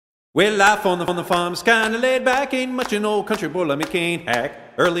Well, life on the farm's kinda laid back. Ain't much an old country boy like me can't hack.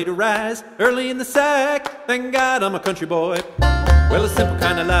 Early to rise, early in the sack. Thank God I'm a country boy. Well, a simple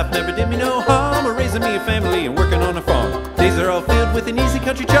kind of life never did me no harm. Raising me a family and working on a farm. Days are all filled with an easy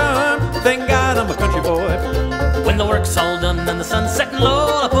country charm. Thank God I'm a country boy. When the work's all done and the sun's setting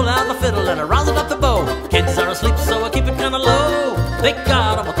low, I pull out the fiddle and I rousing up the bow. Kids are asleep, so I keep it kinda low. Thank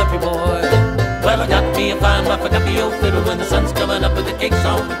God I'm a country boy. Well, I got me a fine wife, I got me old fiddle. When the sun's coming up with the cakes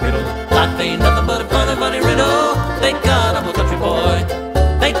on the griddle, life ain't nothing but a funny, funny riddle. Thank God I'm a country boy.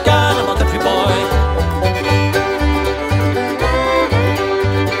 Thank God I'm a country boy.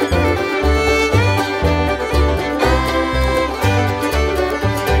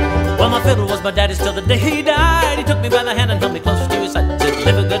 Well, my fiddle was my daddy's till the day he died. He took me by the hand and held me close to his side. Said,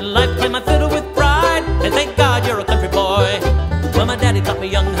 live a good life, play my fiddle with pride, and thank God you're a country boy. Well, my daddy taught me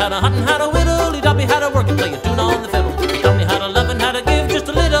young how to hunt and how to whittle. He taught me how to work and play a tune on the fiddle. He taught me how to love and how to give just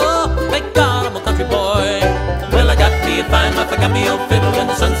a little. Thank God I'm a country boy. Well, I got me a fine wife, I got me old fiddle. When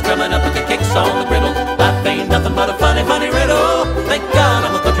the sun's coming up with the cakes on the griddle, life ain't nothing but a funny, funny riddle. Thank God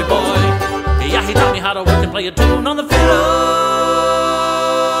I'm a country boy. Yeah, he taught me how to work and play a tune on the fiddle.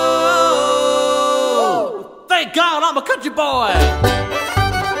 Thank God I'm a country boy.